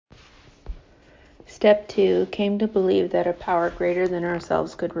Step 2, came to believe that a power greater than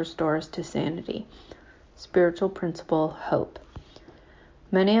ourselves could restore us to sanity. Spiritual principle, hope.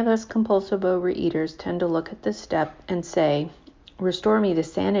 Many of us compulsive overeaters tend to look at this step and say, restore me to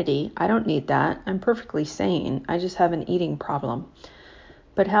sanity. I don't need that. I'm perfectly sane. I just have an eating problem.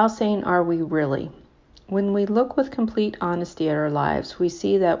 But how sane are we really? When we look with complete honesty at our lives, we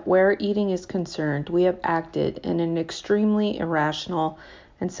see that where eating is concerned, we have acted in an extremely irrational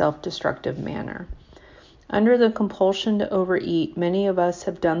and self-destructive manner. Under the compulsion to overeat, many of us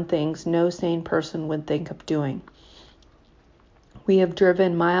have done things no sane person would think of doing. We have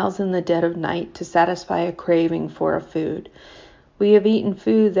driven miles in the dead of night to satisfy a craving for a food. We have eaten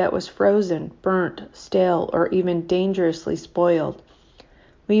food that was frozen, burnt, stale, or even dangerously spoiled.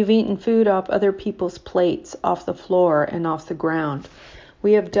 We have eaten food off other people's plates, off the floor, and off the ground.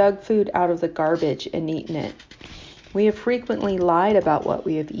 We have dug food out of the garbage and eaten it. We have frequently lied about what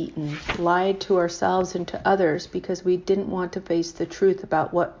we have eaten, lied to ourselves and to others because we didn't want to face the truth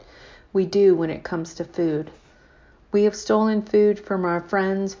about what we do when it comes to food. We have stolen food from our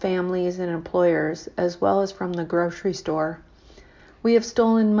friends, families, and employers, as well as from the grocery store. We have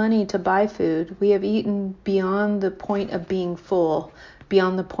stolen money to buy food. We have eaten beyond the point of being full,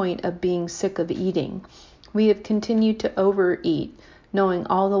 beyond the point of being sick of eating. We have continued to overeat, knowing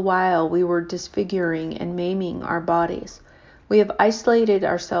all the while we were disfiguring and maiming our bodies. We have isolated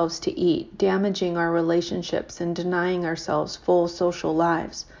ourselves to eat, damaging our relationships and denying ourselves full social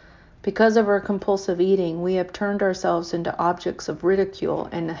lives. Because of our compulsive eating, we have turned ourselves into objects of ridicule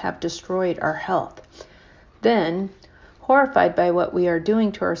and have destroyed our health. Then, horrified by what we are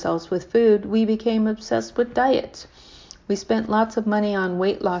doing to ourselves with food, we became obsessed with diets. We spent lots of money on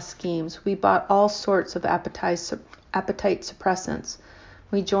weight loss schemes. We bought all sorts of appetite suppressants.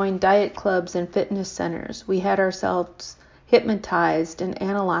 We joined diet clubs and fitness centers. We had ourselves hypnotized and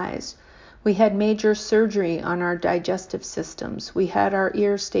analyzed. We had major surgery on our digestive systems. We had our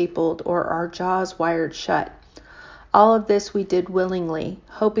ears stapled or our jaws wired shut. All of this we did willingly,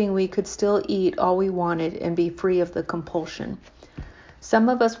 hoping we could still eat all we wanted and be free of the compulsion. Some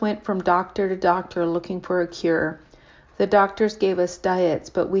of us went from doctor to doctor looking for a cure. The doctors gave us diets,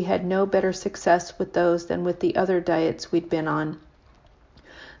 but we had no better success with those than with the other diets we'd been on.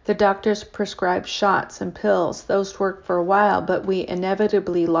 The doctors prescribed shots and pills. Those worked for a while, but we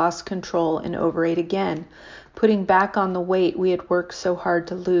inevitably lost control and overate again, putting back on the weight we had worked so hard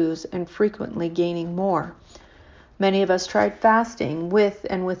to lose and frequently gaining more. Many of us tried fasting with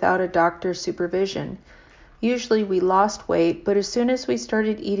and without a doctor's supervision. Usually we lost weight, but as soon as we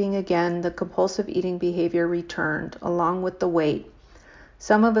started eating again, the compulsive eating behavior returned, along with the weight.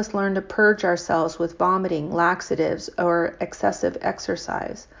 Some of us learned to purge ourselves with vomiting, laxatives, or excessive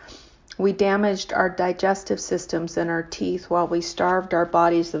exercise. We damaged our digestive systems and our teeth while we starved our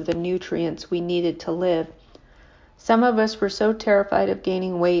bodies of the nutrients we needed to live. Some of us were so terrified of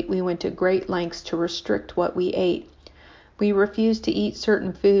gaining weight, we went to great lengths to restrict what we ate. We refused to eat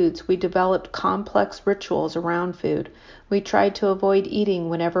certain foods. We developed complex rituals around food. We tried to avoid eating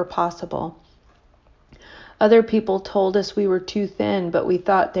whenever possible. Other people told us we were too thin, but we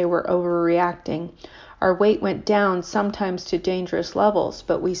thought they were overreacting. Our weight went down, sometimes to dangerous levels,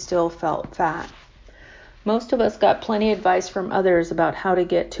 but we still felt fat. Most of us got plenty of advice from others about how to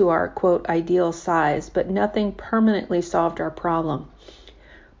get to our, quote, ideal size, but nothing permanently solved our problem.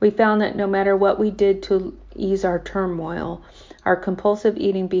 We found that no matter what we did to ease our turmoil, our compulsive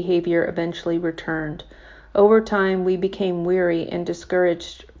eating behavior eventually returned. Over time, we became weary and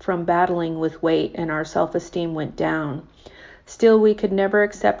discouraged from battling with weight, and our self-esteem went down. Still, we could never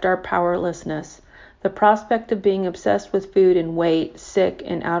accept our powerlessness. The prospect of being obsessed with food and weight, sick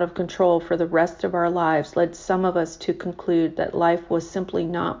and out of control for the rest of our lives led some of us to conclude that life was simply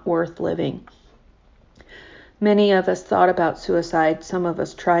not worth living. Many of us thought about suicide. Some of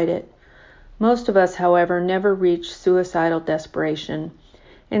us tried it. Most of us, however, never reached suicidal desperation.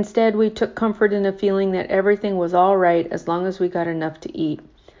 Instead, we took comfort in the feeling that everything was all right as long as we got enough to eat.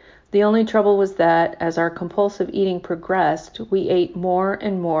 The only trouble was that, as our compulsive eating progressed, we ate more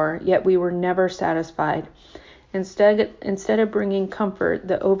and more, yet we were never satisfied. Instead of bringing comfort,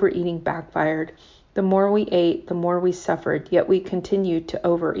 the overeating backfired. The more we ate, the more we suffered, yet we continued to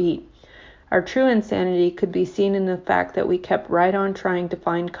overeat. Our true insanity could be seen in the fact that we kept right on trying to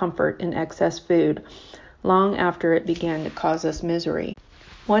find comfort in excess food, long after it began to cause us misery.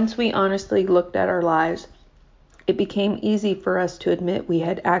 Once we honestly looked at our lives, it became easy for us to admit we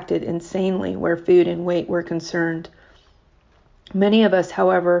had acted insanely where food and weight were concerned. Many of us,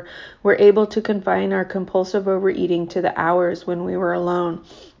 however, were able to confine our compulsive overeating to the hours when we were alone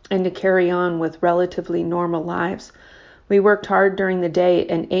and to carry on with relatively normal lives. We worked hard during the day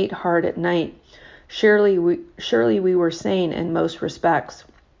and ate hard at night. Surely we were sane in most respects.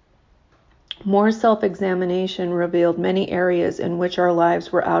 More self-examination revealed many areas in which our lives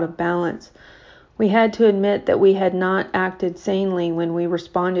were out of balance. We had to admit that we had not acted sanely when we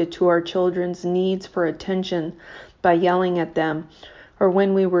responded to our children's needs for attention by yelling at them, or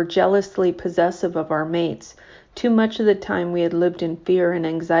when we were jealously possessive of our mates. Too much of the time we had lived in fear and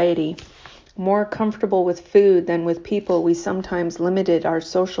anxiety. More comfortable with food than with people, we sometimes limited our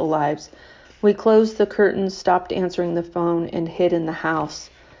social lives. We closed the curtains, stopped answering the phone, and hid in the house.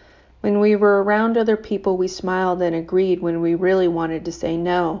 When we were around other people, we smiled and agreed when we really wanted to say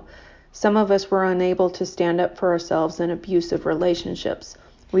no. Some of us were unable to stand up for ourselves in abusive relationships.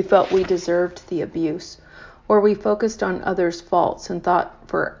 We felt we deserved the abuse. Or we focused on others' faults and thought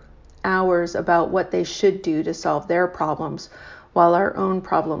for hours about what they should do to solve their problems, while our own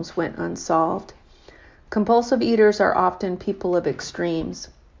problems went unsolved. Compulsive eaters are often people of extremes.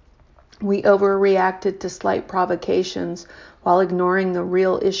 We overreacted to slight provocations while ignoring the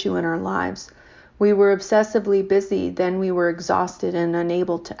real issue in our lives. We were obsessively busy, then we were exhausted and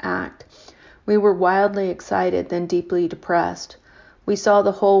unable to act. We were wildly excited, then deeply depressed. We saw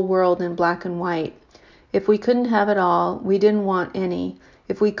the whole world in black and white. If we couldn't have it all, we didn't want any.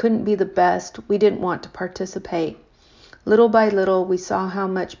 If we couldn't be the best, we didn't want to participate. Little by little, we saw how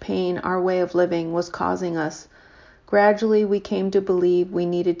much pain our way of living was causing us. Gradually, we came to believe we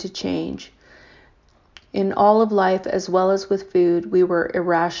needed to change. In all of life, as well as with food, we were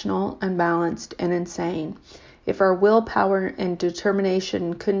irrational, unbalanced, and insane. If our willpower and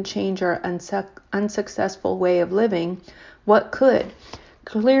determination couldn't change our unsuccessful way of living, what could?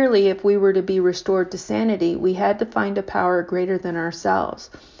 Clearly, if we were to be restored to sanity, we had to find a power greater than ourselves.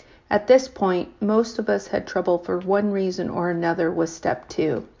 At this point, most of us had trouble for one reason or another with step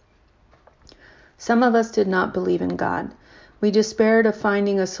 2. Some of us did not believe in God. We despaired of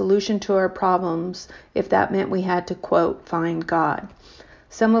finding a solution to our problems if that meant we had to, quote, find God.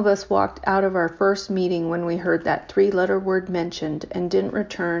 Some of us walked out of our first meeting when we heard that 3-letter word mentioned and didn't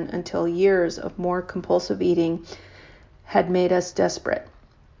return until years of more compulsive eating had made us desperate.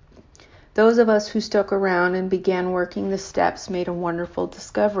 Those of us who stuck around and began working the steps made a wonderful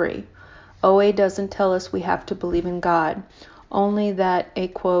discovery. OA doesn't tell us we have to believe in God, only that a,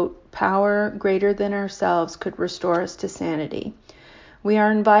 quote, power greater than ourselves could restore us to sanity. We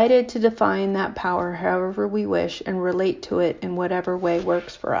are invited to define that power however we wish and relate to it in whatever way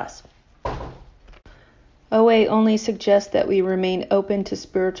works for us. OA only suggests that we remain open to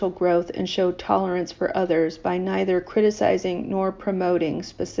spiritual growth and show tolerance for others by neither criticizing nor promoting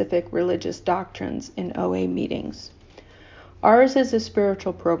specific religious doctrines in OA meetings. Ours is a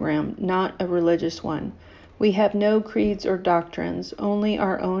spiritual program, not a religious one. We have no creeds or doctrines, only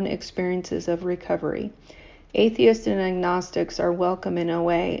our own experiences of recovery. Atheists and agnostics are welcome in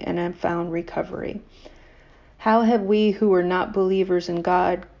OA and have found recovery. How have we who were not believers in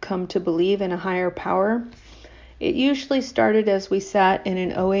God come to believe in a higher power? It usually started as we sat in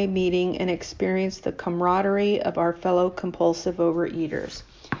an OA meeting and experienced the camaraderie of our fellow compulsive overeaters.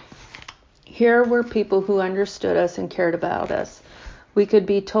 Here were people who understood us and cared about us. We could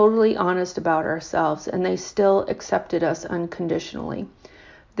be totally honest about ourselves, and they still accepted us unconditionally.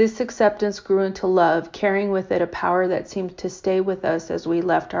 This acceptance grew into love, carrying with it a power that seemed to stay with us as we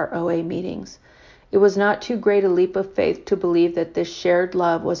left our OA meetings. It was not too great a leap of faith to believe that this shared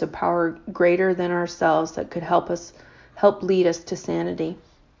love was a power greater than ourselves that could help lead us to sanity.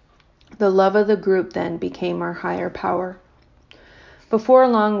 The love of the group then became our higher power. Before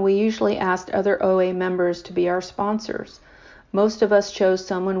long, we usually asked other OA members to be our sponsors. Most of us chose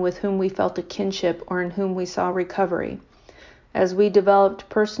someone with whom we felt a kinship or in whom we saw recovery. As we developed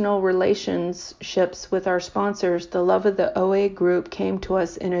personal relationships with our sponsors, the love of the OA group came to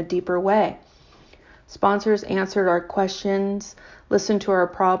us in a deeper way. Sponsors answered our questions, listened to our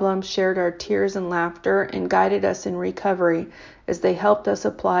problems, shared our tears and laughter, and guided us in recovery as they helped us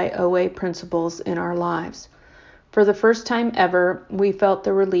apply OA principles in our lives. For the first time ever, we felt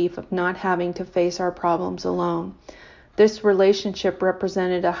the relief of not having to face our problems alone. This relationship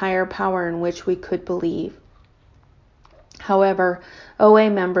represented a higher power in which we could believe. However, OA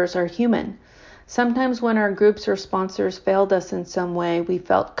members are human. Sometimes when our groups or sponsors failed us in some way, we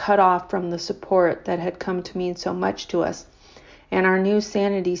felt cut off from the support that had come to mean so much to us, and our new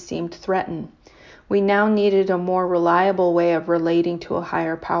sanity seemed threatened. We now needed a more reliable way of relating to a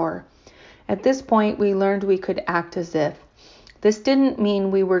higher power. At this point, we learned we could act as if. This didn't mean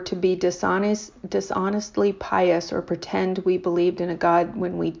we were to be dishonestly pious or pretend we believed in a God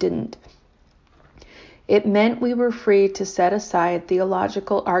when we didn't. It meant we were free to set aside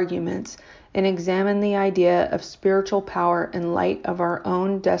theological arguments and examine the idea of spiritual power in light of our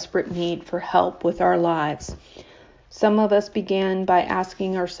own desperate need for help with our lives. Some of us began by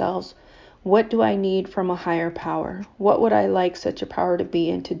asking ourselves, what do I need from a higher power? What would I like such a power to be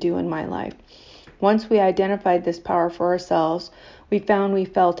and to do in my life? Once we identified this power for ourselves, we found we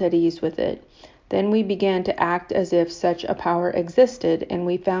felt at ease with it. Then we began to act as if such a power existed, and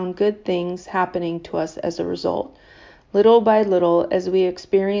we found good things happening to us as a result. Little by little, as we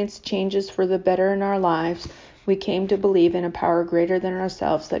experienced changes for the better in our lives, we came to believe in a power greater than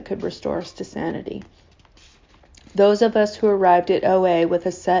ourselves that could restore us to sanity. Those of us who arrived at OA with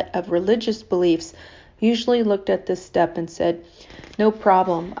a set of religious beliefs usually looked at this step and said, "No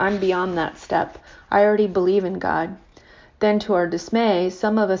problem, I'm beyond that step. I already believe in God." Then, to our dismay,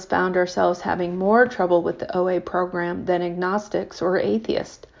 some of us found ourselves having more trouble with the OA program than agnostics or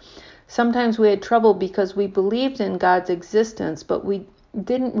atheists. Sometimes we had trouble because we believed in God's existence, but we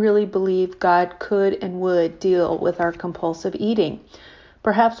didn't really believe God could and would deal with our compulsive eating.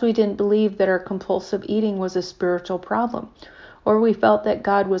 Perhaps we didn't believe that our compulsive eating was a spiritual problem, or we felt that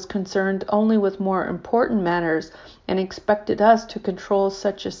God was concerned only with more important matters and expected us to control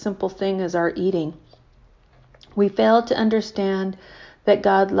such a simple thing as our eating. We failed to understand that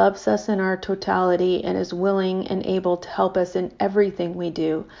God loves us in our totality and is willing and able to help us in everything we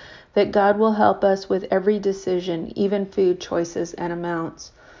do, that God will help us with every decision, even food choices and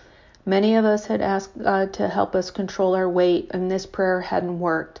amounts. Many of us had asked God to help us control our weight, and this prayer hadn't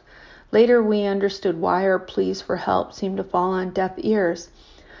worked. Later, we understood why our pleas for help seemed to fall on deaf ears.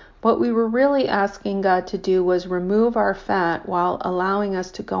 What we were really asking God to do was remove our fat while allowing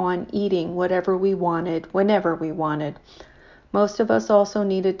us to go on eating whatever we wanted, whenever we wanted. Most of us also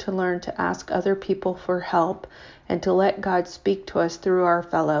needed to learn to ask other people for help and to let God speak to us through our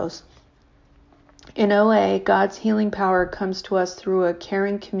fellows. In OA, God's healing power comes to us through a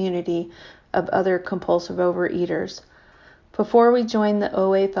caring community of other compulsive overeaters. Before we joined the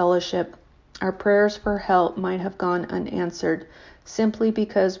OA fellowship, our prayers for help might have gone unanswered, simply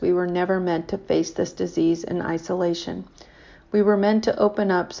because we were never meant to face this disease in isolation. We were meant to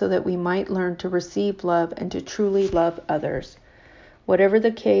open up so that we might learn to receive love and to truly love others. Whatever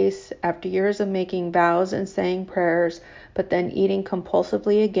the case, after years of making vows and saying prayers, but then eating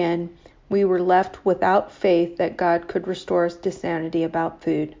compulsively again, we were left without faith that God could restore us to sanity about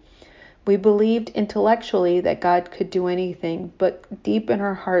food. We believed intellectually that God could do anything, but deep in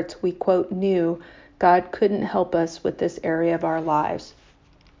our hearts we, quote, knew God couldn't help us with this area of our lives.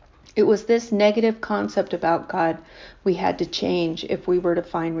 It was this negative concept about God we had to change if we were to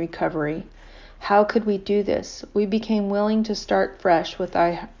find recovery. How could we do this? We became willing to start fresh with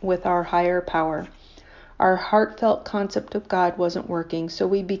our higher power. Our heartfelt concept of God wasn't working, so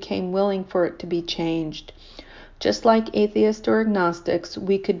we became willing for it to be changed. Just like atheists or agnostics,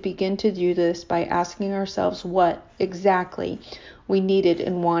 we could begin to do this by asking ourselves what, exactly, we needed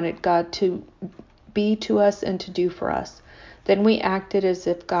and wanted God to be to us and to do for us. Then we acted as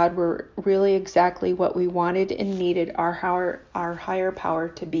if God were really exactly what we wanted and needed our higher power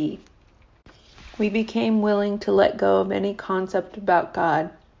to be. We became willing to let go of any concept about God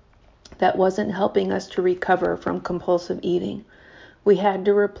that wasn't helping us to recover from compulsive eating. We had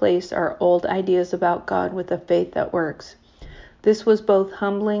to replace our old ideas about God with a faith that works. This was both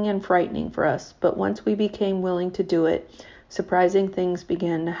humbling and frightening for us, but once we became willing to do it, surprising things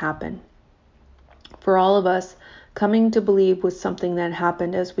began to happen. For all of us, coming to believe was something that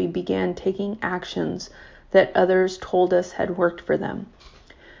happened as we began taking actions that others told us had worked for them.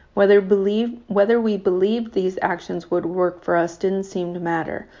 Whether we believed these actions would work for us didn't seem to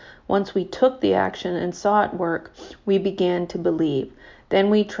matter. Once we took the action and saw it work, we began to believe. Then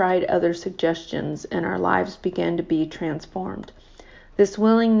we tried other suggestions, and our lives began to be transformed. This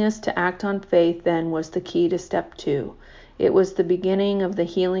willingness to act on faith then was the key to step 2. It was the beginning of the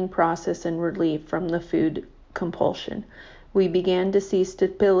healing process and relief from the food compulsion. We began to see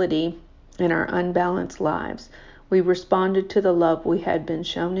stability in our unbalanced lives. We responded to the love we had been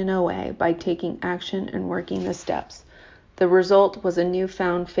shown in OA by taking action and working the steps. The result was a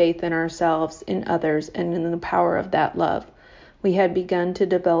newfound faith in ourselves, in others, and in the power of that love. We had begun to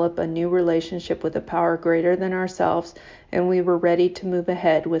develop a new relationship with a power greater than ourselves, and we were ready to move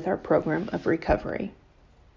ahead with our program of recovery.